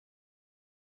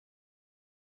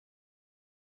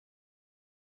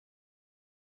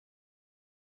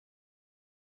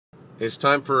It's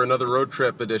time for another road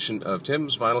trip edition of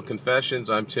Tim's Vinyl Confessions.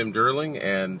 I'm Tim Durling,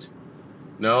 and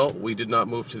no, we did not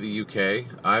move to the UK.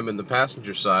 I'm in the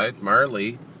passenger side.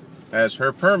 Marley has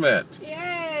her permit.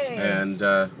 Yay! And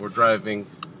we're driving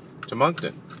to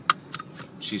Moncton.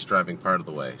 She's driving part of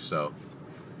the way, so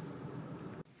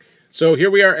here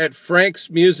we are at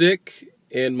Frank's Music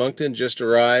in Moncton, just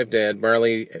arrived, and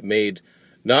Marley made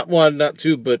not one, not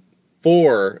two, but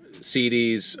 4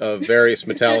 CDs of various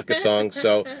Metallica songs,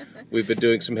 so we've been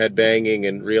doing some headbanging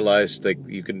and realized that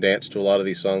you can dance to a lot of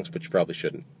these songs, but you probably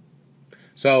shouldn't.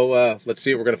 So let's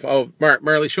see what we're going to... Oh,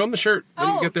 Marley, show them the shirt. What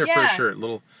did you get there for a shirt?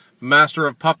 Little Master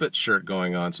of Puppets shirt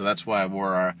going on, so that's why I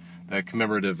wore our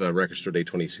commemorative Record Store Day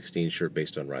 2016 shirt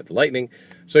based on Ride the Lightning.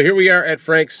 So here we are at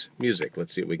Frank's Music.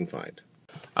 Let's see what we can find.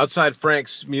 Outside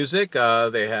Frank's Music,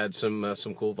 they had some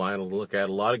cool vinyl to look at.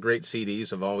 A lot of great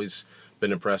CDs. I've always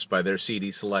been impressed by their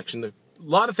CD selection. A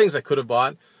lot of things I could have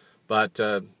bought, but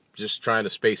just trying to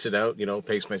space it out,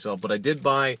 pace myself. But I did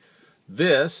buy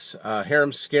this,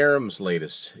 Harum Scarum's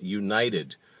latest,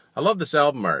 United. I love this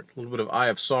album art. A little bit of Eye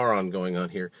of Sauron going on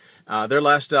here. Their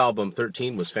last album,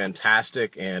 13, was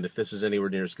fantastic, and if this is anywhere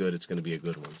near as good, it's going to be a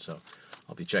good one. So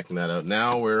I'll be checking that out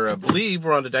now. I believe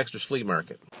we're on to Dexter's Flea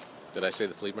Market. Did I say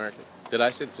the flea market? Did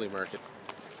I say the flea market?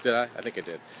 Did I? I think I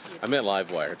did. I meant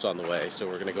Livewire. It's on the way, so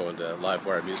we're going to go into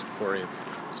Livewire Music Emporium,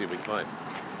 see what we can find.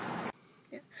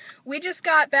 Yeah. We just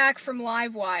got back from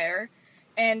Livewire,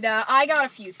 and I got a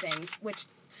few things, which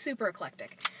super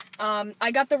eclectic.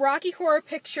 I got the Rocky Horror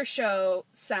Picture Show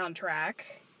soundtrack,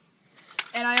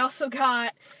 and I also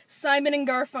got Simon and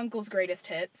Garfunkel's Greatest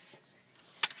Hits.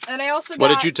 And I also got...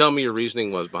 What did you tell me your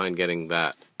reasoning was behind getting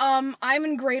that? I'm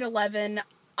in grade 11.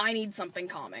 I need something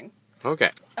calming. Okay.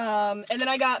 And then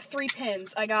I got 3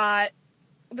 pins. I got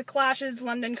The Clash's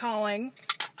London Calling.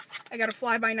 I got a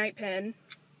Fly By Night pin.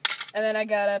 And then I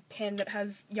got a pin that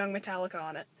has Young Metallica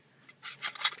on it.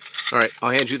 All right, I'll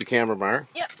hand you the camera, Mar.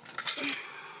 Yep.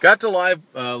 Got to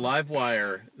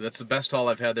Livewire. That's the best haul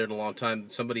I've had there in a long time.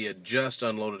 Somebody had just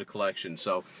unloaded a collection.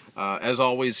 So, as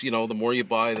always, the more you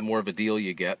buy, the more of a deal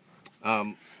you get.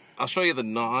 I'll show you the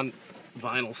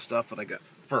non-vinyl stuff that I got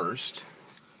first.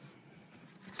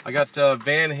 I got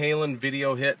Van Halen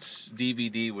Video Hits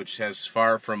DVD, which has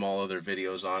Far From all other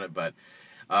videos on it, but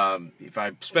if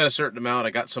I spent a certain amount, I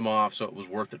got some off, so it was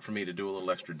worth it for me to do a little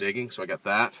extra digging, so I got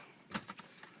that.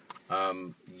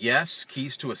 Yes,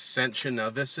 Keys to Ascension.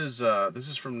 Now this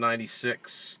is from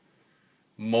 '96.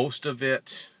 Most of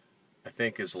it, I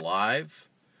think, is live,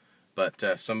 but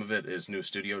some of it is new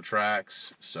studio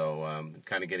tracks, so I'm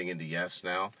kind of getting into Yes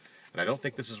now. And I don't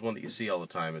think this is one that you see all the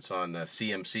time. It's on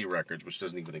CMC Records, which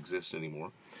doesn't even exist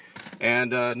anymore.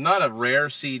 And not a rare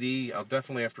CD. I'll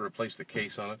definitely have to replace the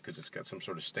case on it because it's got some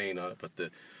sort of stain on it. But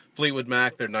the Fleetwood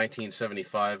Mac, their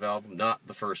 1975 album, not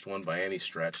the first one by any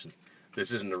stretch.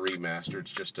 This isn't a remaster.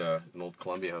 It's just an old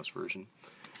Columbia House version.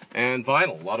 And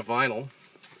vinyl, a lot of vinyl.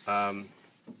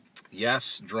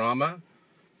 Yes, Drama.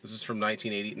 This is from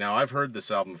 1980. Now, I've heard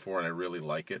this album before, and I really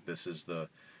like it. This is the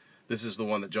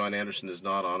one that John Anderson is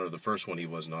not on, or the first one he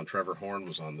wasn't on. Trevor Horn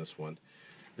was on this one.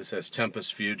 This has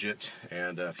Tempest Fugit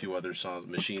and a few other songs.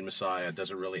 Machine Messiah,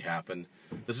 Doesn't Really Happen.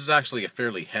 This is actually a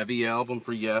fairly heavy album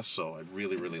for Yes, so I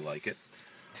really, really like it.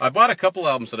 I bought a couple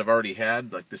albums that I've already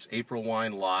had, like this April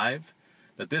Wine Live,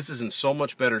 that this is in so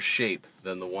much better shape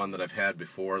than the one that I've had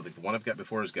before. Like the one I've got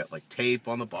before has got like tape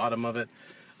on the bottom of it.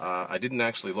 I didn't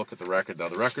actually look at the record. Now,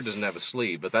 the record doesn't have a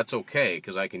sleeve, but that's okay,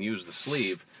 because I can use the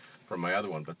sleeve from my other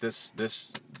one, but this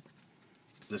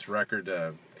record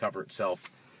cover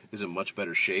itself is in much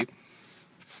better shape.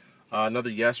 Another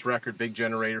Yes record, Big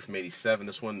Generator from '87.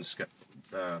 This one's got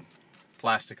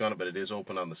plastic on it, but it is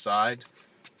open on the side.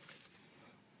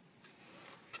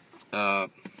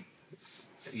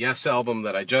 Yes album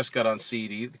that I just got on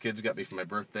CD. The kids got me for my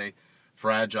birthday.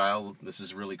 Fragile. This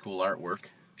is really cool artwork,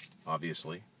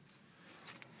 obviously.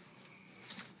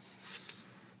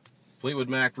 Fleetwood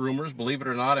Mac Rumors. Believe it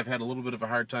or not, I've had a little bit of a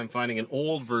hard time finding an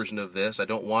old version of this. I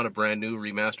don't want a brand new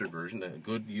remastered version. A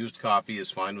good used copy is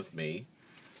fine with me.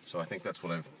 So I think that's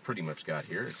what I've pretty much got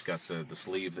here. It's got the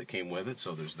sleeve that came with it,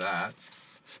 so there's that.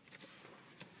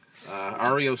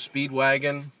 REO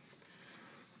Speedwagon.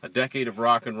 A Decade of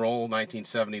Rock and Roll,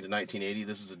 1970 to 1980.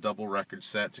 This is a double record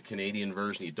set. It's a Canadian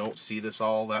version. You don't see this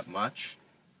all that much.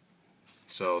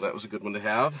 So that was a good one to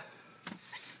have.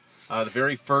 The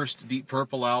very first Deep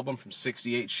Purple album from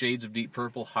 '68, Shades of Deep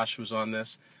Purple. Hush was on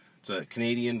this. It's a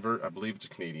Canadian I believe it's a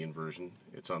Canadian version.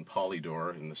 It's on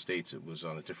Polydor. In the States, it was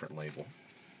on a different label.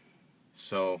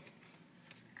 So,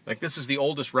 like, this is the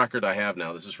oldest record I have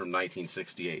now. This is from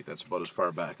 1968. That's about as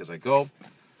far back as I go.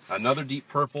 Another Deep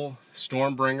Purple,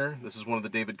 Stormbringer. This is one of the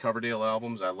David Coverdale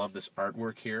albums. I love this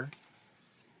artwork here.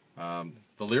 The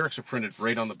lyrics are printed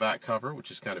right on the back cover,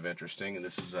 which is kind of interesting, and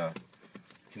this is a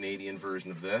Canadian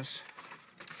version of this.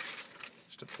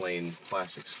 Just a plain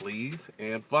plastic sleeve.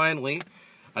 And finally,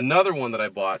 another one that I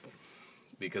bought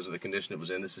because of the condition it was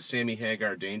in. This is Sammy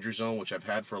Hagar Danger Zone, which I've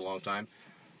had for a long time.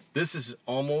 This is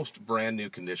almost brand new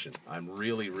condition. I'm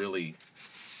really, really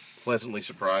pleasantly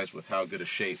surprised with how good a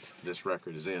shape this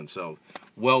record is in. So,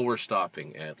 well worth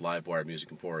stopping at Livewire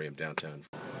Music Emporium downtown.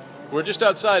 We're just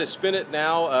outside of Spin It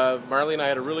now. Marley and I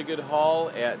had a really good haul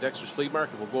at Dexter's Flea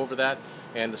Market. We'll go over that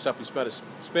and the stuff we spent at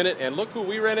Spin It. And look who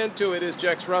we ran into. It is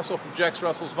Jex Russell from Jex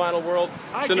Russell's Vinyl World.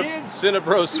 Hi,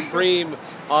 Cinebros Supreme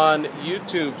on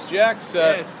YouTube. Jex,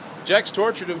 yes. Jex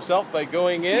tortured himself by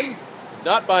going in,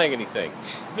 not buying anything.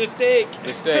 Mistake.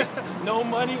 No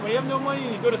money. When you have no money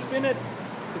and you go to Spin It,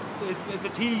 it's a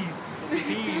tease. It's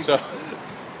a tease.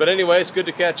 But anyway, it's good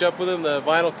to catch up with him. The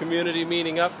vinyl community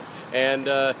meeting up. And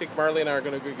I think Marley and I are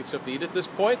going to go get something to eat at this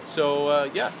point. So,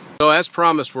 yeah. So, as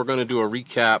promised, we're going to do a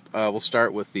recap. We'll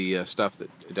start with the stuff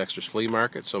at Dexter's Flea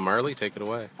Market. So, Marley, take it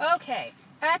away. Okay.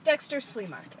 At Dexter's Flea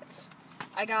Market,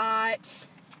 I got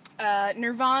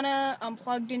Nirvana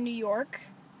Unplugged in New York.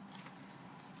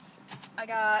 I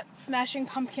got Smashing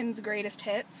Pumpkins' Greatest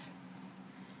Hits.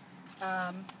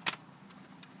 I'll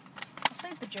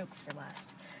save the jokes for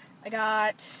last. I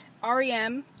got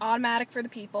REM, Automatic for the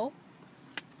People.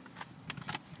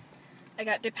 I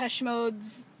got Depeche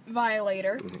Mode's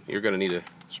Violator. You're going to need a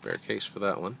spare case for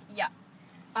that one. Yeah.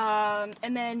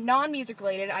 And then non-music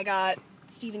related, I got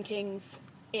Stephen King's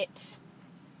It.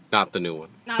 Not the new one.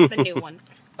 Not the new one.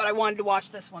 But I wanted to watch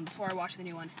this one before I watched the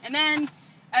new one. And then,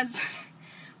 as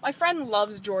my friend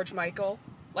loves George Michael,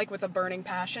 like with a burning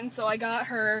passion, so I got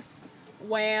her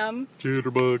Wham!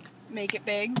 Jitterbug. Make It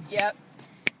Big. Yep.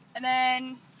 And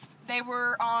then they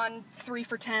were on 3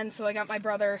 for $10, so I got my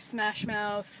brother Smash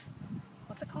Mouth.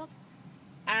 What's it called?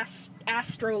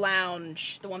 Astro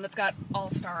Lounge, the one that's got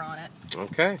All-Star on it.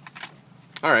 Okay.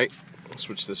 All right. I'll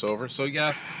switch this over. So,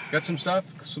 yeah, got some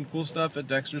stuff, some cool stuff at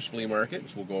Dexter's Flea Market.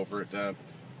 We'll go over it.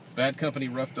 Bad Company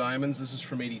Rough Diamonds. This is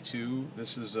from '82.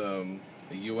 This is the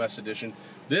U.S. edition.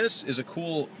 This is a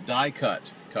cool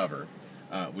die-cut cover,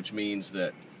 which means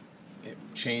that it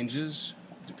changes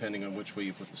depending on which way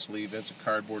you put the sleeve in. It's a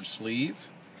cardboard sleeve.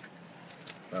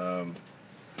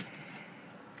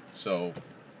 So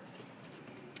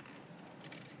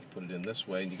put it in this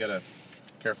way, and you gotta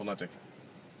be careful not to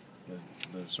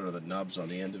the sort of the nubs on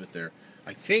the end of it there.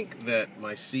 I think that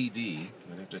my CD,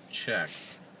 I have to check,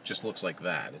 just looks like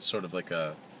that. It's sort of like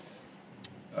a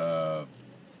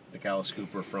like Alice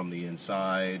Cooper from the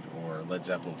Inside or Led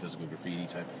Zeppelin Physical Graffiti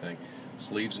type of thing.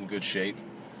 Sleeves in good shape.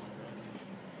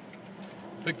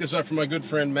 Picked this up from my good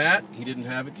friend Matt. He didn't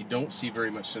have it. You don't see very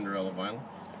much Cinderella vinyl.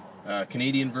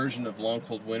 Canadian version of Long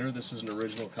Cold Winter. This is an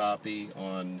original copy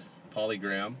on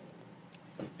polygram,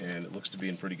 and it looks to be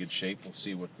in pretty good shape. We'll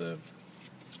see what the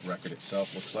record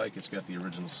itself looks like. It's got the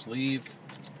original sleeve,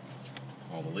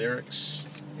 all the lyrics,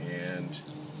 and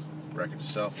the record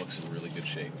itself looks in really good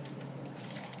shape.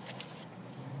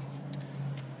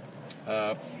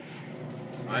 I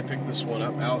picked this one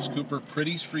up, Alice Cooper,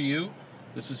 Pretties for You.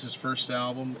 This is his first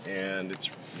album, and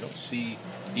you don't see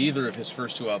either of his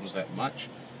first two albums that much.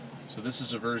 So this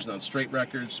is a version on Straight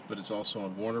Records, but it's also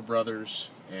on Warner Brothers,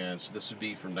 and so this would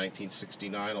be from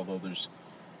 1969, although there's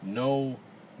no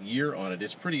year on it.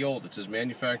 It's pretty old. It says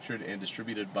manufactured and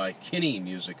distributed by Kinney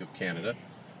Music of Canada.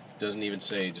 It doesn't even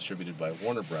say distributed by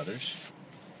Warner Brothers.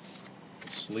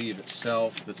 The sleeve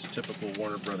itself, that's a typical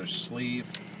Warner Brothers sleeve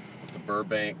with the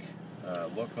Burbank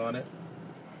look on it.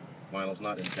 Vinyl's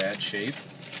not in bad shape.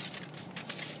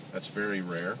 That's very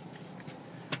rare.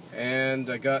 And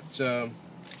I got,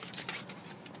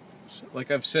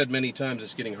 like I've said many times,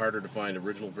 it's getting harder to find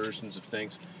original versions of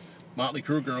things. Motley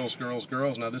Crue, Girls, Girls,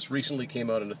 Girls. Now this recently came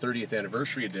out in the 30th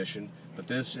anniversary edition, but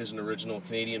this is an original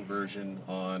Canadian version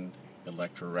on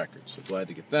Elektra Records. So glad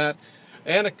to get that.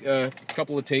 And a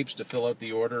couple of tapes to fill out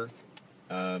the order.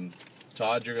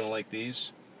 Todd, you're going to like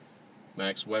these.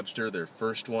 Max Webster, their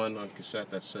first one on cassette.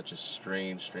 That's such a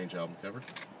strange, strange album cover.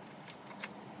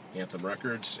 Anthem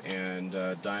Records and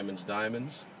Diamonds,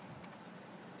 Diamonds.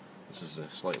 This is a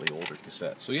slightly older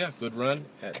cassette. So yeah, good run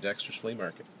at Dexter's Flea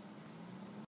Market.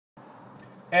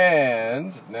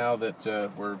 And now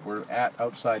that we're at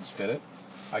outside Spin It,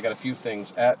 I got a few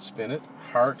things at Spin It.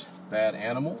 Heart, Bad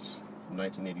Animals from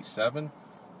 1987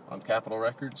 on Capitol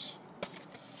Records.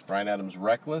 Bryan Adams'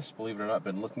 Reckless, believe it or not,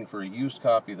 been looking for a used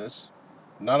copy of this.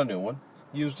 Not a new one.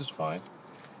 Used is fine.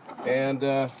 And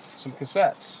some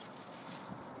cassettes.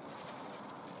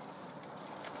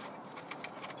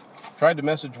 Tried to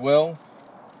message Will.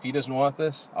 If he doesn't want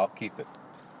this, I'll keep it.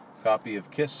 Copy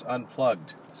of Kiss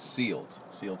Unplugged, sealed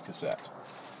cassette.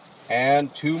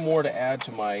 And 2 more to add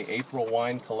to my April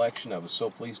wine collection. I was so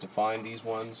pleased to find these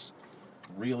ones.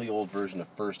 Really old version of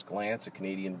First Glance, a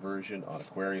Canadian version on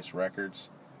Aquarius Records.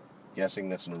 Guessing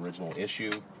that's an original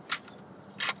issue.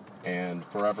 And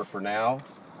Forever for Now,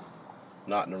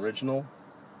 not an original,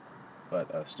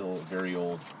 but still a very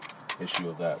old issue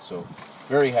of that. So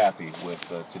very happy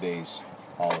with today's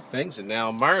Hall of Things. And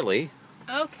now, Marley,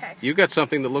 Okay. you got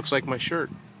something that looks like my shirt.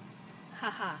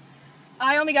 Haha.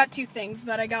 I only got 2 things,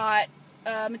 but I got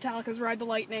Metallica's Ride the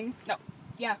Lightning. No,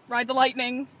 yeah, Ride the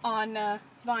Lightning on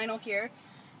vinyl here.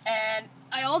 And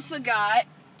I also got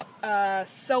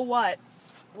So What,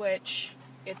 which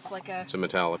it's like It's a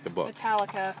Metallica book.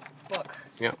 Metallica book.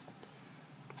 Yeah.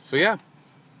 So yeah,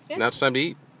 now it's time to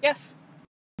eat. Yes.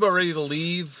 About ready to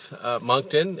leave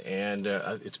Moncton, and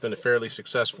it's been a fairly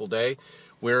successful day.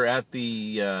 We're at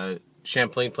the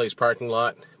Champlain Place parking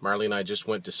lot. Marley and I just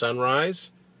went to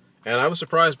Sunrise, and I was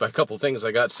surprised by a couple of things.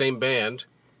 I got same band,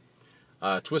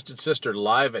 Twisted Sister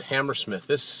live at Hammersmith.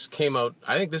 This came out,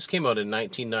 I think this came out in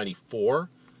 1994.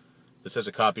 This has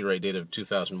a copyright date of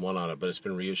 2001 on it, but it's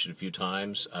been reissued a few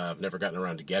times. I've never gotten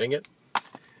around to getting it.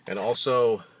 And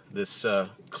also this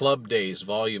Club Days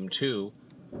Volume 2,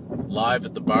 live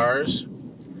at the bars.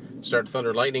 Start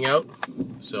Thunder Lightning out.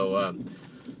 So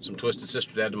some Twisted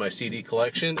Sister to add to my CD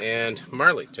collection. And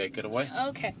Marley, take it away.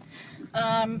 Okay.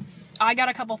 I got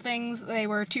a couple things. They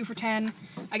were 2 for $10.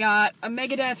 I got a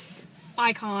Megadeth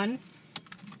icon.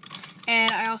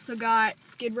 And I also got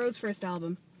Skid Row's first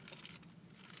album.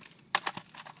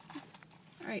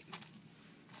 Alright.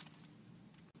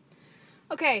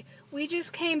 Okay, we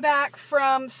just came back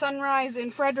from Sunrise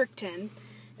in Fredericton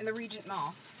in the Regent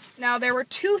Mall. Now, there were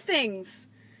 2 things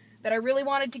that I really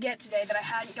wanted to get today that I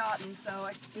hadn't gotten, so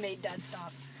I made Dad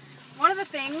stop. One of the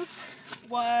things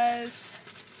was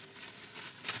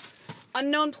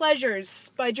Unknown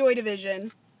Pleasures by Joy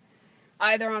Division,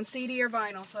 either on CD or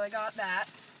vinyl, so I got that.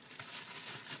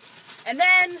 And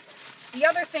then, the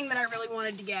other thing that I really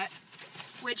wanted to get,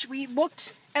 which we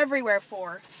looked everywhere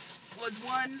for, was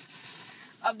one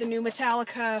of the new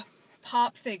Metallica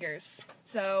pop figures.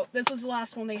 So, this was the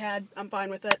last one they had. I'm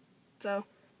fine with it. So,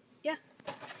 yeah.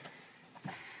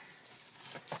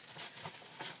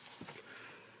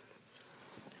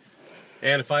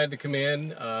 And if I had to come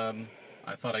in,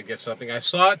 I thought I'd get something. I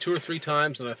saw it 2 or 3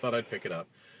 times, and I thought I'd pick it up.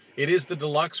 It is the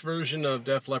deluxe version of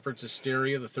Def Leppard's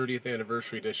Hysteria, the 30th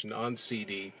anniversary edition on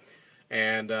CD.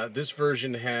 And this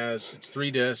version has, it's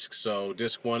 3 discs, so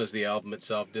disc 1 is the album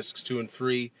itself. Discs 2 and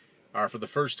 3 are for the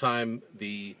first time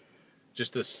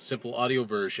just this simple audio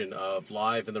version of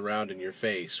Live in the Round in Your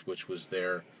Face, which was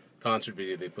their concert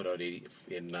video they put out in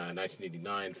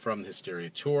 1989 from the Hysteria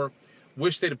tour.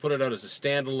 Wish they'd have put it out as a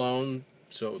standalone,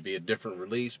 so it would be a different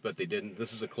release, but they didn't.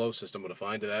 This is the closest I'm going to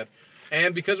find to that.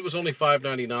 And because it was only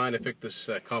 $5.99, I picked this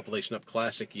compilation up,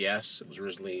 Classic Yes. It was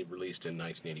originally released in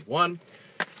 1981.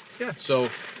 Yeah, so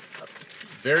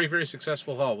very, very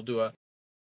successful haul. We'll do a